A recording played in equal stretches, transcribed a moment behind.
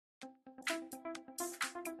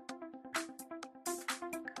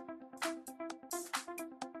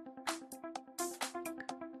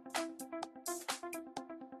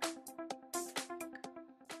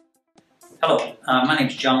Hello, my name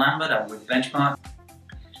is John Lambert. I'm with Benchmark.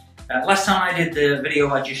 Last time I did the video,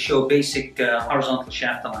 I just showed basic horizontal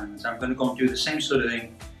shaft alignments. I'm going to go and do the same sort of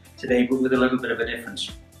thing today, but with a little bit of a difference.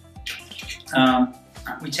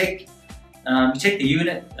 We take the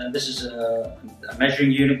unit. This is a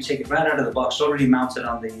measuring unit. We take it right out of the box, already mounted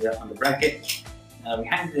on the bracket. We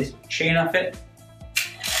hang the chain off it.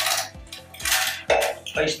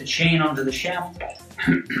 Place the chain onto the shaft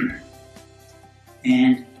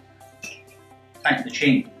and tighten the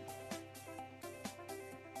chain.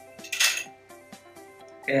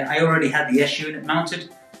 Okay, I already had the S unit mounted.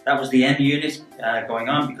 That was the M unit going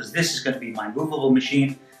on because this is going to be my movable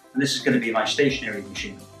machine and this is going to be my stationary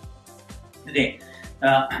machine. Today,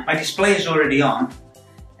 my display is already on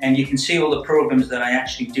and you can see all the programs that I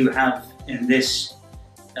actually do have in this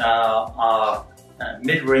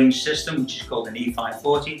mid-range system, which is called an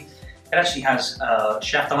E540. It actually has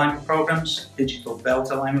shaft alignment programs, digital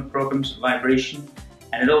belt alignment programs, vibration,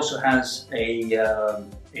 and it also has a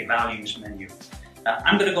values menu.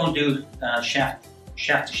 I'm going to go and do shaft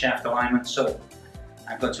to shaft alignment, so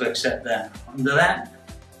I've got to accept that. Under that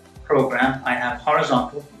program, I have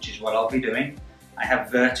horizontal, which is what I'll be doing. I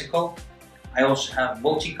have vertical. I also have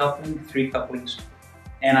multi-coupling, 3 couplings,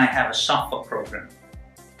 and I have a softfoot program.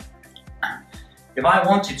 If I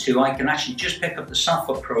wanted to, I can actually just pick up the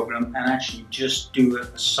softfoot program and actually just do a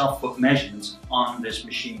softfoot measurement on this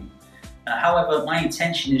machine. However, my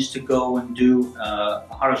intention is to go and do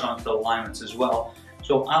horizontal alignments as well.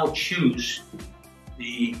 So I'll choose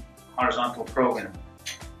the horizontal program.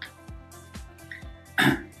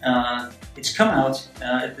 It's come out,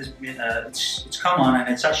 it's come on, and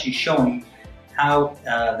it's actually showing how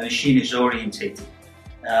the machine is orientated.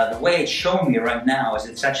 The way it's showing me right now is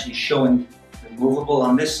it's actually showing movable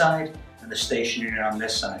on this side and the stationary on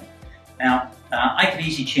this side. Now, I can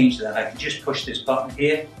easily change that. I can just push this button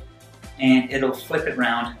here and it'll flip it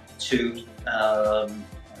around to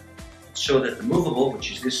so that the movable,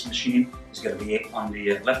 which is this machine, is going to be on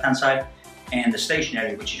the left hand side, and the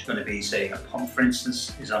stationary, which is going to be, say, a pump for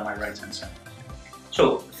instance, is on my right hand side.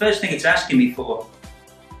 So the first thing it's asking me for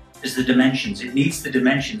is the dimensions. It needs the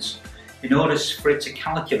dimensions in order for it to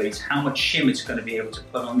calculate how much shim it's going to be able to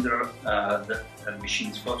put under the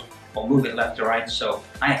machine's foot or move it left or right. So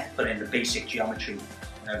I have to put in the basic geometry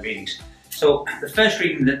readings. So the first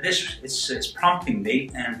reading that it's prompting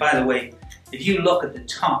me, and by the way, if you look at the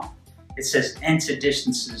top, it says enter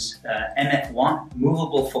distances MF1,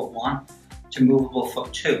 movable foot 1 to movable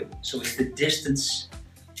foot 2. So it's the distance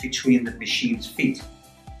between the machine's feet,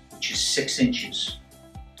 which is 6 inches.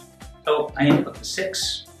 So I input the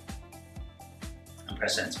 6.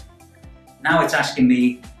 Press enter. Now it's asking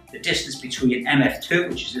me the distance between MF2,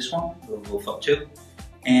 which is this one, movable foot 2,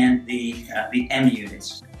 and the M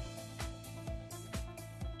units.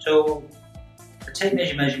 So the tape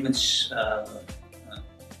measure measurements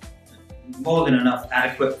more than enough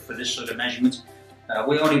adequate for this sort of measurement.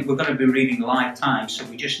 We're going to be reading live time, so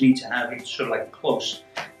we just need to have it sort of like close.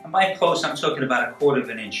 And by close, I'm talking about 1/4 of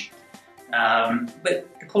an inch. But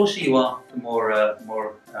the closer you are,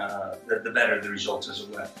 the better the results, as it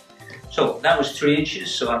were. So that was 3 inches,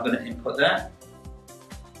 so I'm going to input that.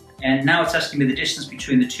 And now it's asking me the distance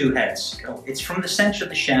between the 2 heads. It's from the center of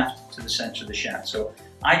the shaft to the center of the shaft. So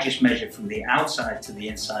I just measured from the outside to the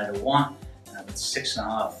inside of 1. That's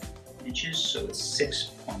 6.5 inches, so it's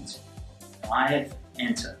 6.5,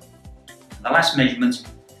 enter. And the last measurement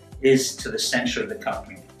is to the center of the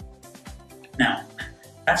coupling. Now,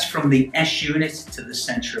 that's from the S unit to the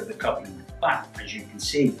center of the coupling. But as you can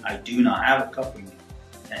see, I do not have a coupling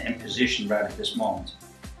in position right at this moment.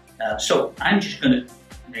 So I'm just going to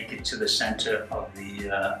make it to the center of the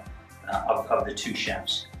 2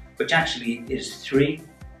 shafts, which actually is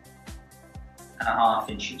 3.5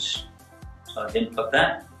 inches. So I've input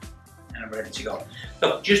that and I'm ready to go.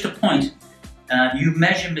 Look, just a point, you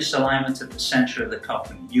measure misalignment at the center of the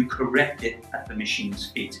coupling. You correct it at the machine's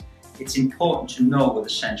feet. It's important to know where the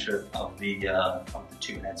center of the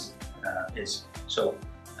 2 heads is. So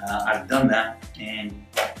I've done that and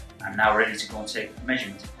I'm now ready to go and take a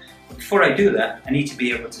measurement. But before I do that, I need to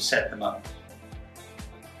be able to set them up.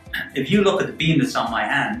 If you look at the beam that's on my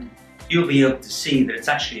hand, you'll be able to see that it's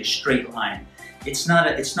actually a straight line. It's not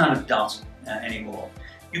a dot anymore.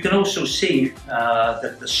 You can also see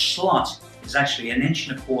that the slot is actually 1.25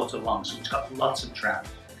 inches long, so it's got lots of drag.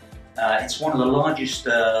 It's one of the largest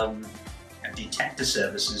detector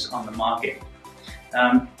services on the market.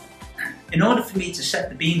 In order for me to set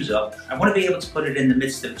the beams up, I want to be able to put it in the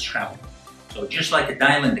midst of the travel. So just like a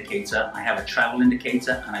dial indicator, I have a travel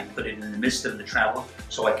indicator and I put it in the midst of the travel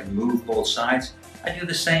so I can move both sides. I do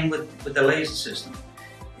the same with the laser system.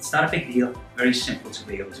 It's not a big deal, very simple to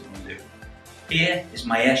be able to go and do. Here is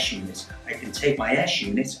my S unit. I can take my S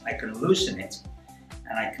unit, I can loosen it,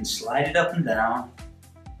 and I can slide it up and down,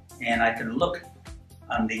 and I can look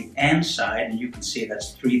on the M side, and you can see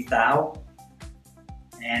that's 3 thou.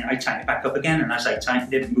 And I tighten it back up again, and as I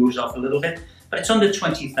tighten it, it moves off a little bit. But it's under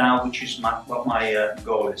 20 thou, which is what my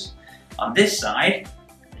goal is. On this side,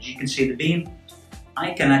 as you can see the beam,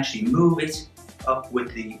 I can actually move it up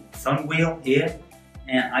with the thumb wheel here,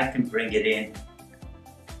 and I can bring it in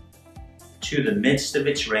to the midst of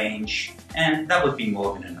its range, and that would be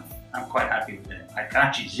more than enough. I'm quite happy with it. I can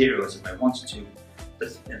actually zero it if I wanted to,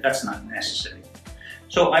 but that's not necessary.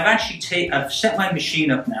 So I've set my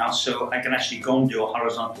machine up now so I can actually go and do a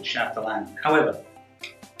horizontal shaft alignment. However,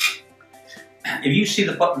 if you see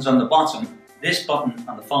the buttons on the bottom, this button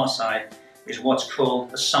on the far side is what's called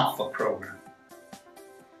a softfoot program.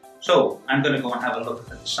 So I'm going to go and have a look at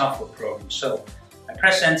the softfoot program. So I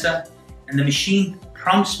press enter, and the machine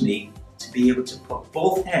prompts me to be able to put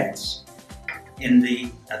both heads at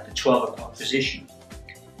the 12 o'clock position.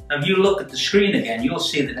 Now if you look at the screen again, you'll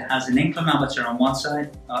see that it has an inclinometer on one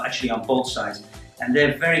side, actually on both sides, and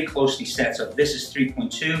they're very closely set up. This is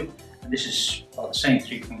 3.2 and this is the same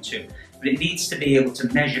 3.2, but it needs to be able to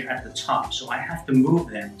measure at the top, so I have to move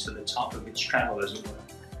them to the top of its travel, as it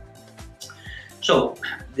were. So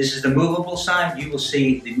this is the movable side. You will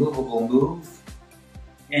see the movable move,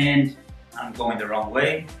 and I'm going the wrong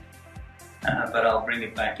way, but I'll bring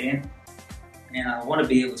it back in, and I want to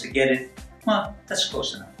be able to get it, well, that's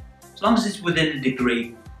close enough. As long as it's within a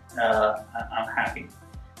degree, I'm happy.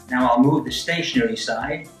 Now I'll move the stationary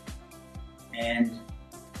side, and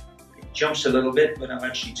it jumps a little bit, but I've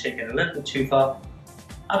actually taken it a little bit too far.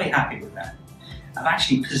 I'll be happy with that. I've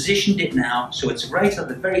actually positioned it now so it's right at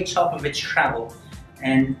the very top of its travel,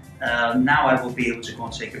 and now I will be able to go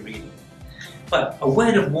and take a reading. But a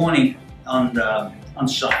word of warning on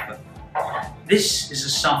softfoot. This is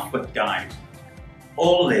a softfoot guide.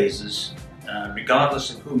 All lasers, regardless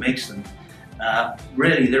of who makes them,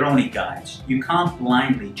 really they're only guides. You can't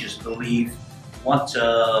blindly just believe what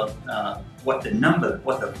the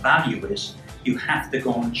value is. You have to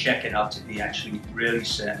go and check it out to be actually really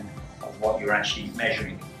certain of what you're actually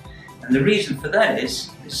measuring. And the reason for that is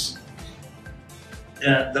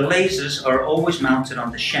the lasers are always mounted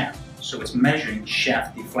on the shaft, so it's measuring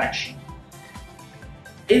shaft deflection.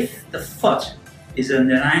 If the foot is in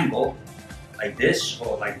an angle like this,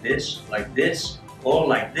 or like this, like this, or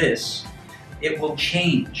like this, it will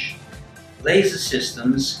change. Laser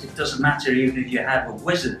systems, it doesn't matter even if you have a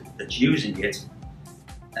wizard that's using it,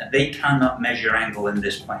 they cannot measure angle in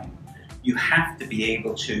this plane. You have to be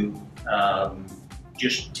able to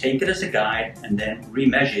just take it as a guide and then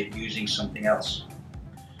remeasure it using something else.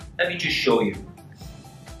 Let me just show you.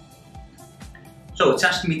 So it's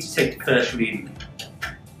asking me to take the first reading.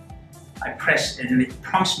 I press, and it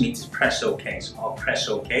prompts me to press OK, so I'll press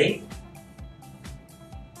OK.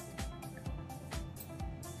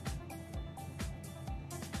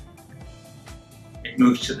 It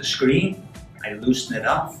moves to the screen. I loosen it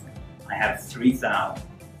off. I have 3 thou.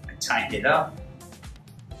 I tighten it up.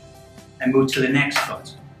 I move to the next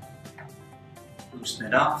foot. Loosen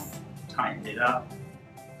it off, tighten it up,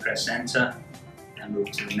 press enter, and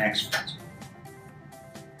move to the next foot.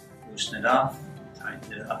 Loosen it off,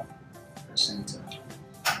 tighten it up, press enter.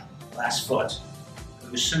 Last foot.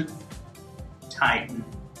 Loosen, tighten,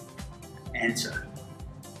 enter.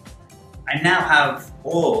 I now have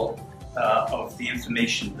all of the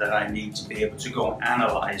information that I need to be able to go and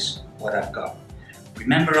analyze what I've got.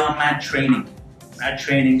 Remember our MAD training. MAD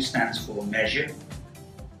training stands for measure,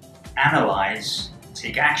 analyze,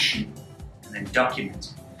 take action, and then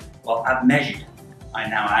document. Well, I've measured, I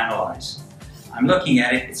now analyze. I'm looking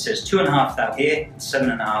at it, it says 2.5 thou here, and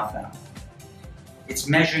 7.5 thou. It's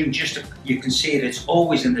measuring you can see it, it's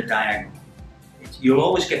always in the diagonal. You'll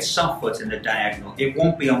always get softfoot in the diagonal. It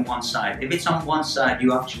won't be on one side. If it's on one side,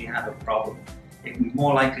 you actually have a problem. It will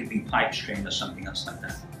more likely be pipe strain or something else like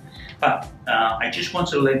that. But I just want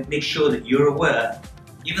to make sure that you're aware,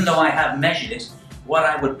 even though I have measured it, what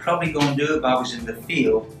I would probably go and do if I was in the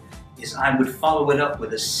field is I would follow it up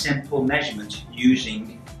with a simple measurement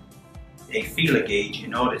using a feeler gauge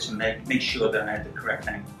in order to make sure that I had the correct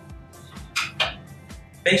angle.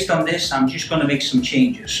 Based on this, I'm just going to make some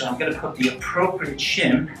changes. So I'm going to put the appropriate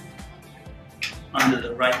shim under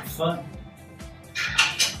the right foot.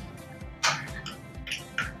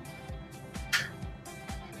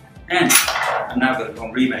 And I'm now going to go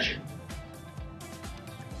and remeasure.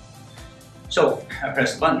 So I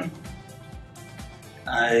press the button,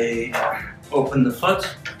 I open the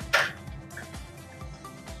foot,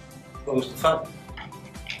 close the foot,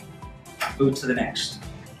 move to the next.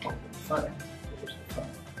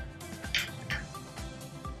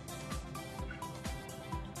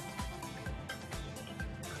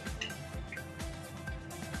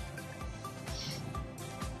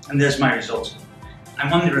 And there's my result.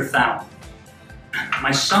 I'm under 1,000.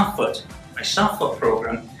 My softfoot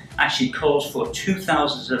program actually calls for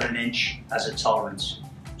 0.02 of an inch as a tolerance.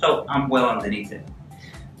 So I'm well underneath it.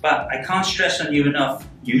 But I can't stress on you enough,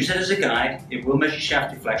 use it as a guide. It will measure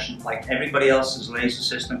shaft deflection like everybody else's laser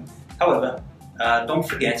system. However, don't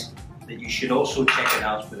forget that you should also check it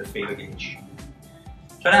out with a feeler gauge.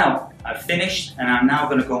 So now I've finished, and I'm now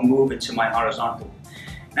going to go move into my horizontal.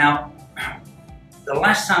 Now, the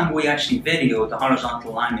last time we actually videoed the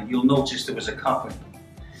horizontal alignment, you'll notice there was a coupling.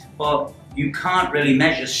 Well, you can't really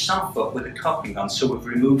measure softfoot with a coupling on, so we've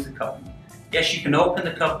removed the coupling. Yes, you can open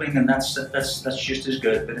the coupling, and that's just as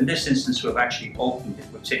good, but in this instance we've actually opened it,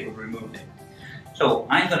 we've removed it. So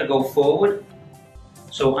I'm going to go forward,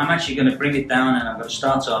 so I'm actually going to bring it down, and I'm going to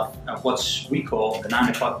start off at what we call the 9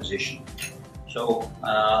 o'clock position. So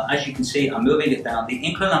as you can see, I'm moving it down. The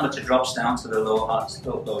inclinometer drops down to the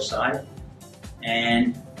low side,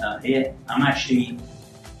 and here I'm actually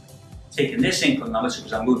taking this inclinometer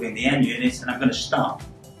because I'm moving the end unit, and I'm going to stop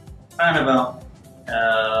around about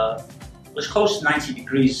was close to 90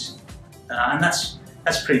 degrees, and that's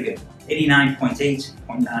pretty good.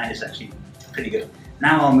 89.8.9 is actually pretty good.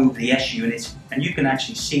 Now I'll move the S unit, and you can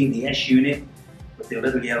actually see the S unit with the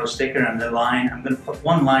little yellow sticker and the line. I'm going to put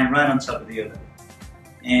one line right on top of the other,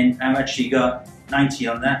 and I've actually got 90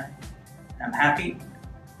 on that. I'm happy.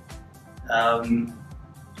 I'll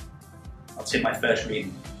take my first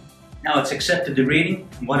reading. Now it's accepted the reading,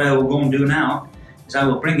 and what I will go and do now is I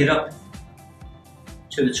will bring it up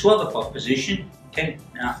to the 12 o'clock position. Okay,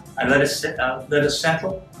 now I let it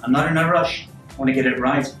settle. I'm not in a rush. I want to get it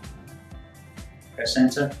right. Press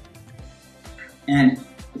enter, and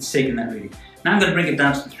it's taking that reading. Now I'm going to bring it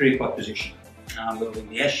down to the 3 o'clock position. Now I'm moving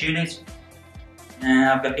the S unit, and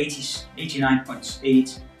I've got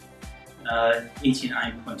 89.8,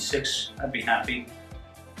 89.6. I'd be happy.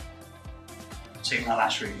 Take my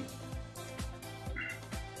last reading.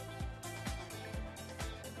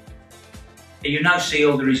 You now see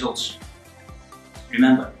all the results.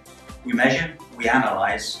 Remember, we measure, we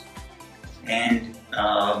analyze, and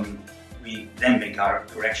we then make our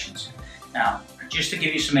corrections. Now, just to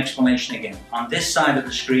give you some explanation again, on this side of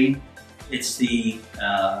the screen, it's the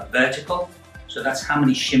vertical, so that's how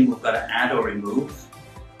many shim we've got to add or remove.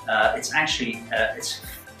 It's actually, it's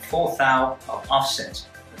 4 thou of offset,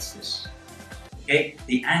 that's this. Okay,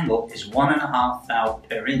 the angle is 1.5 thou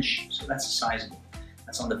per inch, so that's sizable.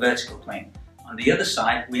 That's on the vertical plane. On the other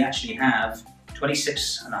side, we actually have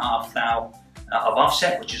 26.5 thou of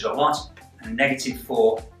offset, which is a lot, and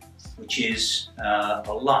 -4, which is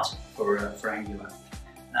a lot for angular.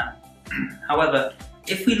 Now, however,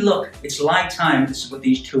 if we look, it's light time, this is what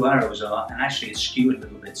these 2 arrows are, and actually it's skewed a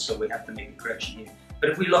little bit, so we have to make a correction here. But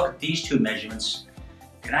if we look at these 2 measurements,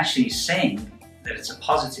 it actually is saying that it's a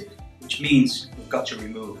positive, which means we've got to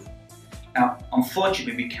remove. Now,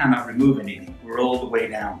 unfortunately, we cannot remove anything. We're all the way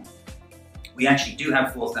down. We actually do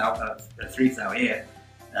have 3 thou here,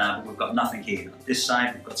 but we've got nothing here. On this side,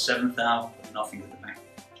 we've got 7 thou, but nothing at the back.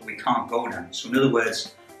 So we can't go down. So in other words,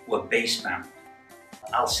 we're base bound.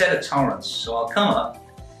 I'll set a tolerance. So I'll come up,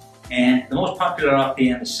 and the most popular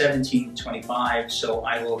RPM is 1725. So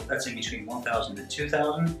that's in between 1,000 and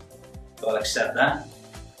 2,000. So I'll accept that.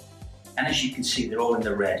 And as you can see, they're all in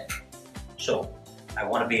the red. So I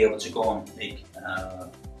want to be able to go and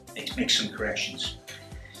make some corrections.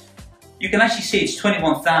 You can actually see it's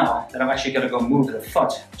 21 thou that I've actually got to go move the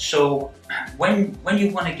foot. So when you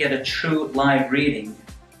want to get a true live reading,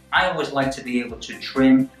 I always like to be able to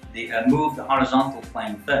trim move the horizontal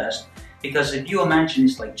plane first, because if you imagine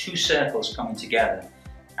it's like 2 circles coming together,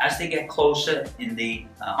 as they get closer in the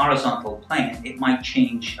horizontal plane, it might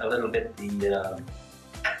change a little bit the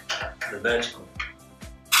vertical.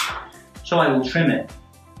 So I will trim it.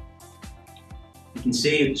 You can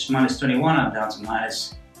see it's -21, I'm down to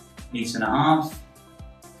 -8.5.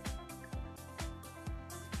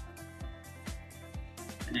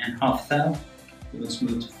 And then half thou. Let's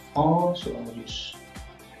move to 4, so I'll just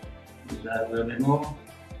do that a little bit more.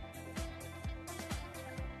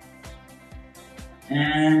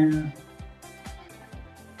 And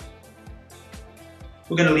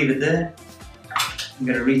we're going to leave it there. I'm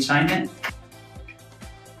going to retime it.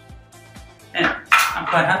 And I'm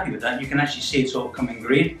quite happy with that. You can actually see it's all coming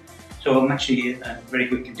green. So I'm actually in very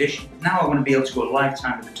good condition. Now I want to be able to go live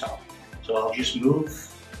time at the top. So I'll just move,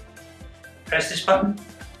 press this button,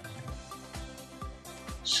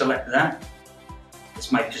 select that,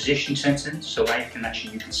 it's my position sensor, so I can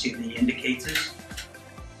actually, you can see the indicators.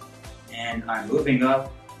 And I'm moving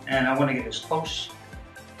up, and I want to get as close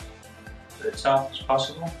to the top as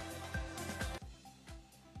possible.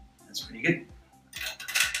 That's pretty good.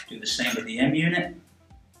 Do the same with the M unit.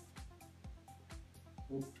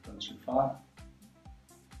 Ooh, gone too far.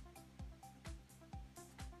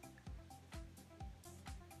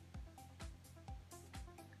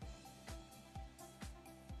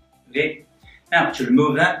 Okay, now to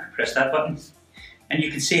remove that, press that button, and you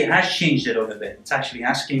can see it has changed it a little bit. It's actually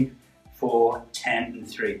asking for 10 and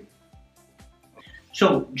 3.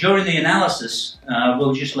 So during the analysis,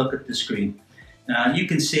 we'll just look at the screen. You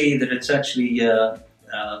can see that it's actually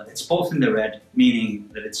it's both in the red, meaning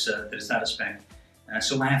that it's out of spec.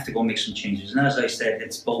 So I have to go make some changes. And as I said,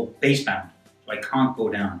 it's both basebound, so I can't go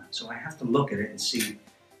down. So I have to look at it and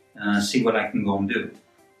see what I can go and do.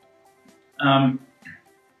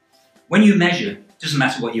 When you measure, it doesn't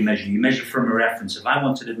matter what you measure from a reference. If I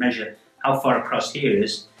wanted to measure how far across here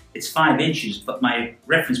is, it's 5 inches, but my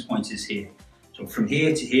reference point is here. So from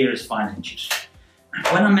here to here is 5 inches.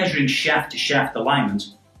 When I'm measuring shaft to shaft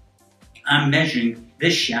alignment, I'm measuring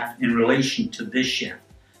this shaft in relation to this shaft.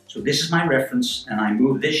 So this is my reference, and I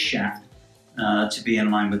move this shaft to be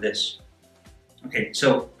in line with this. Okay,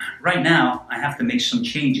 so right now I have to make some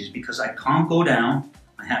changes because I can't go down,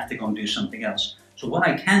 I have to go and do something else. So what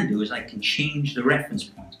I can do is I can change the reference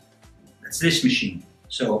point. That's this machine.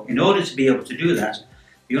 So in order to be able to do that,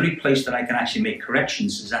 the only place that I can actually make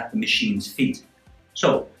corrections is at the machine's feet.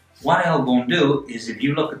 So what I'll go and do is, if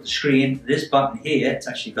you look at the screen, this button here, it's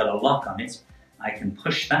actually got a lock on it. I can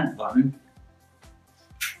push that button,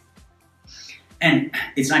 and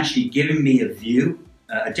it's actually giving me a view,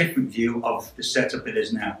 a different view of the setup it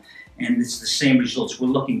is now. And it's the same results. We're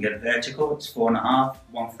looking at vertical, it's 4.5,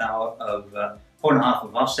 1 thou of 4.5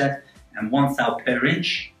 of offset, and 1 thou per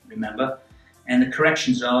inch, remember. And the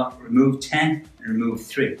corrections are remove 10 and remove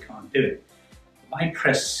 3, can't do it. If I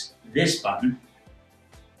press this button,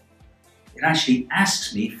 it actually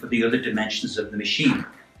asks me for the other dimensions of the machine.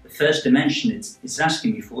 The first dimension it's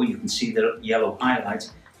asking me for, you can see the yellow highlight,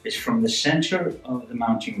 is from the center of the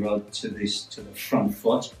mounting rod to the front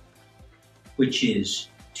foot, which is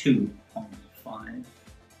 2.5,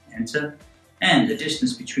 enter. And the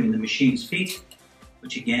distance between the machine's feet,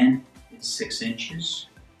 which again is 6 inches.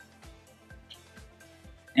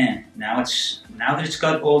 And now that it's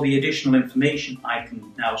got all the additional information, I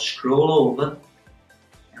can now scroll over,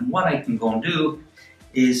 and what I can go and do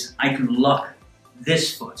is I can lock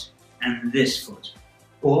this foot and this foot,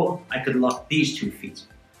 or I could lock these 2 feet,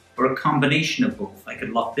 or a combination of both. I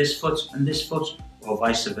could lock this foot and this foot, or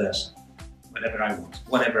vice versa, whatever I want,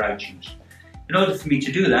 whatever I choose. In order for me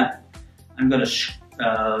to do that, I'm going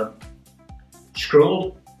to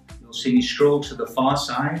scroll. You'll see me scroll to the far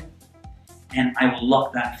side, and I will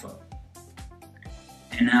lock that foot.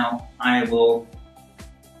 And now I will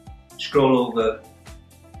scroll over,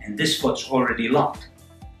 and this foot's already locked.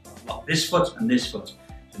 I'll lock this foot and this foot.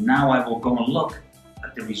 So now I will go and look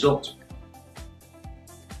at the result.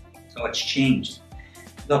 So it's changed.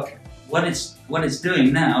 Look, what it's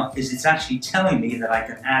doing now is it's actually telling me that I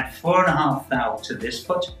can add 4.5 thou to this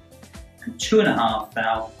foot and 2.5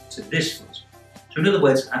 thou to this foot. So in other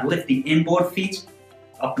words, I'd lift the inboard feet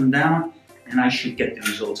up and down, and I should get the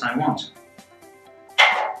result I want.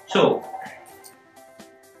 So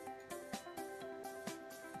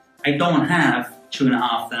I don't have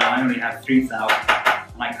 2.5 thou, I only have 3 thou,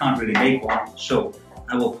 and I can't really make one. So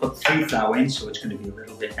I will put 3 thou in, so it's going to be a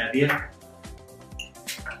little bit heavier.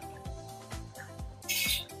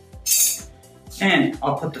 And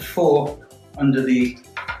I'll put the 4 under the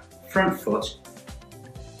front foot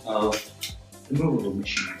of the movable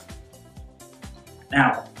machine.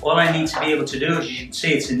 Now, all I need to be able to do, as you can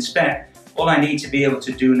see it's in spec, all I need to be able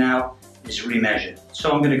to do now is remeasure.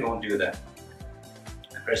 So I'm going to go and do that.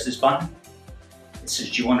 I press this button. It says,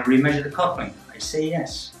 do you want to remeasure the coupling? I say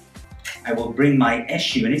yes. I will bring my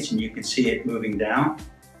S unit, and you can see it moving down.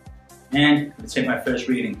 And let's take my first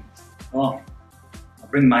reading. Well, I'll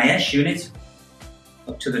bring my S unit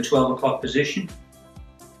up to the 12 o'clock position.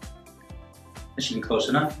 That should be close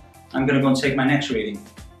enough. I'm going to go and take my next reading.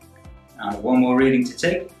 Now, one more reading to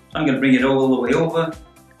take. So I'm going to bring it all the way over.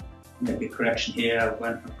 Maybe a correction here. I've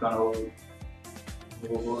gone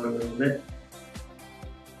over a little bit.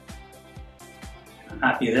 I'm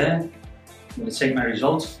happy there. I'm going to take my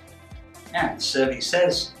results. And the survey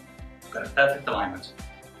says I've got a perfect alignment.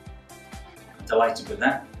 I'm delighted with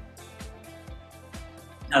that.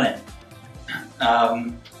 Now then,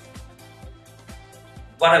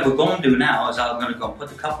 what I will go and do now is I'm going to go and put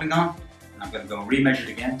the coupling on, and I'm going to go and remeasure it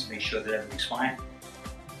again to make sure that everything's fine.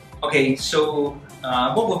 Okay, so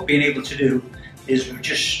what we've been able to do is we've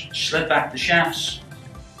just slid back the shafts,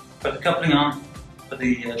 put the coupling on, put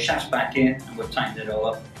the shafts back in, and we've tightened it all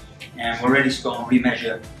up. And we're ready to go and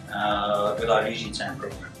remeasure with our Easy-10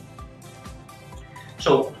 program.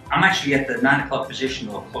 So I'm actually at the 9 o'clock position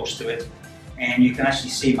or close to it, and you can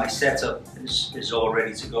actually see my setup is all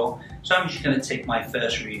ready to go. So I'm just going to take my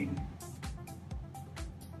first reading.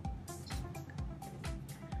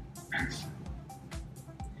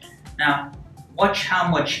 Now, watch how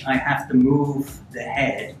much I have to move the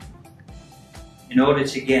head in order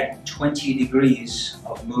to get 20 degrees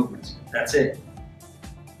of movement. That's it.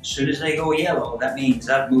 As soon as they go yellow, that means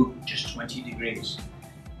I've moved just 20 degrees.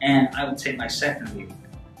 And I will take my second reading.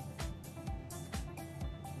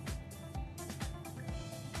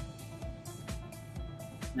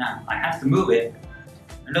 Now, I have to move it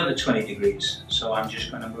another 20 degrees. So I'm just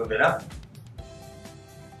going to move it up.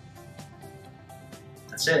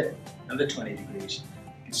 That's it. Another 20 degrees.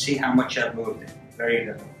 You can see how much I've moved it. Very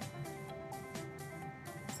little.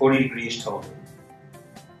 40 degrees total.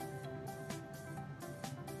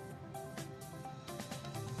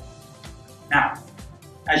 Now,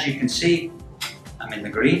 as you can see, I'm in the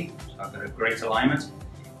green, so I've got a great alignment,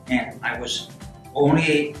 and I was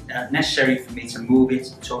only necessary for me to move it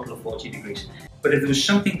a total of 40 degrees. But if there was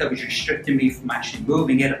something that was restricting me from actually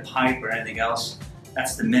moving it, a pipe or anything else,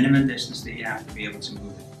 that's the minimum distance that you have to be able to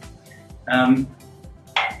move it.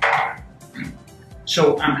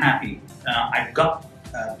 So I'm happy. I've got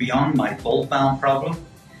beyond my bolt bound problem,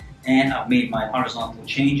 and I've made my horizontal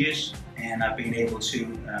changes, and I've been able to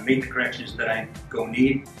make the corrections that I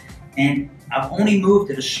need. And I've only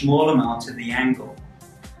moved it a small amount of the angle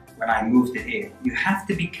when I moved it here. You have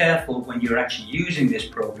to be careful when you're actually using this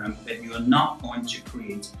program that you're not going to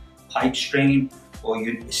create pipe strain, or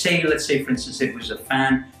let's say for instance it was a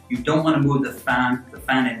fan. You don't want to move the fan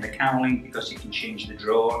in the cowling because you can change the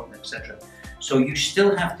drawer, etc. So you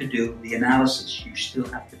still have to do the analysis. You still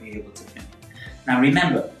have to be able to think. Now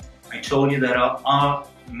remember, I told you that our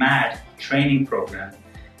MAD training program,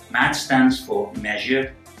 MAD stands for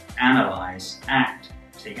Measure, Analyze, Act.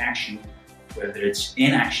 Take action, whether it's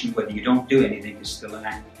inaction, whether you don't do anything, is still an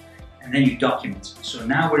act. And then you document. So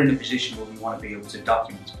now we're in a position where we want to be able to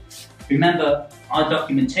document. Remember, our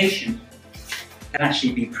documentation can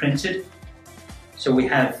actually be printed. So we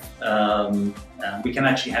have, we can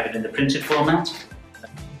actually have it in the printed format,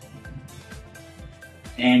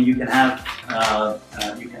 and you can have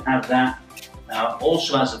that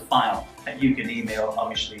also as a file that you can email,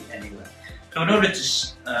 obviously, anywhere. So in order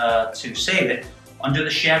to save it, under the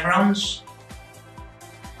chevrons,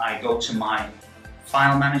 I go to my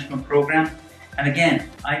file management program, and again,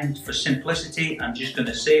 for simplicity, I'm just going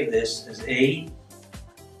to save this as A,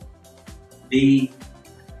 B,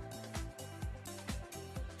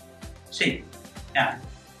 C. Yeah,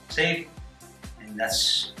 save, and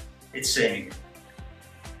it's saving it.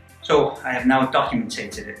 So I have now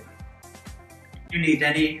documented it. If you need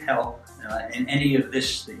any help in any of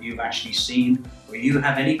this that you've actually seen, or you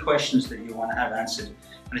have any questions that you want to have answered,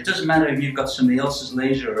 and it doesn't matter if you've got somebody else's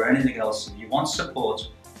laser or anything else, if you want support,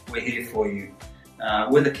 we're here for you.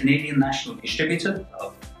 We're the Canadian national distributor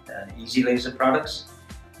of Easy-Laser products,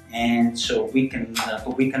 and so we can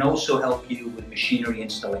also help you with machinery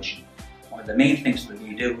installation. One of the main things that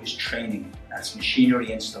we do is training. That's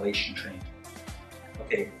machinery installation training.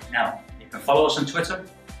 Okay, now you can follow us on Twitter.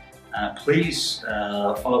 Please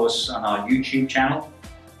follow us on our YouTube channel.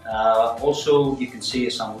 Also, you can see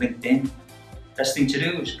us on LinkedIn. Best thing to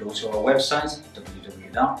do is go to our website,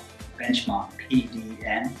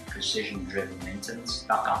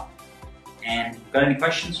 www.benchmarkpdnprecisiondrivenmaintenance.com. And if you've got any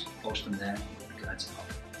questions, post them there. We'll be glad to help.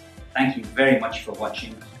 Thank you very much for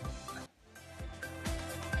watching.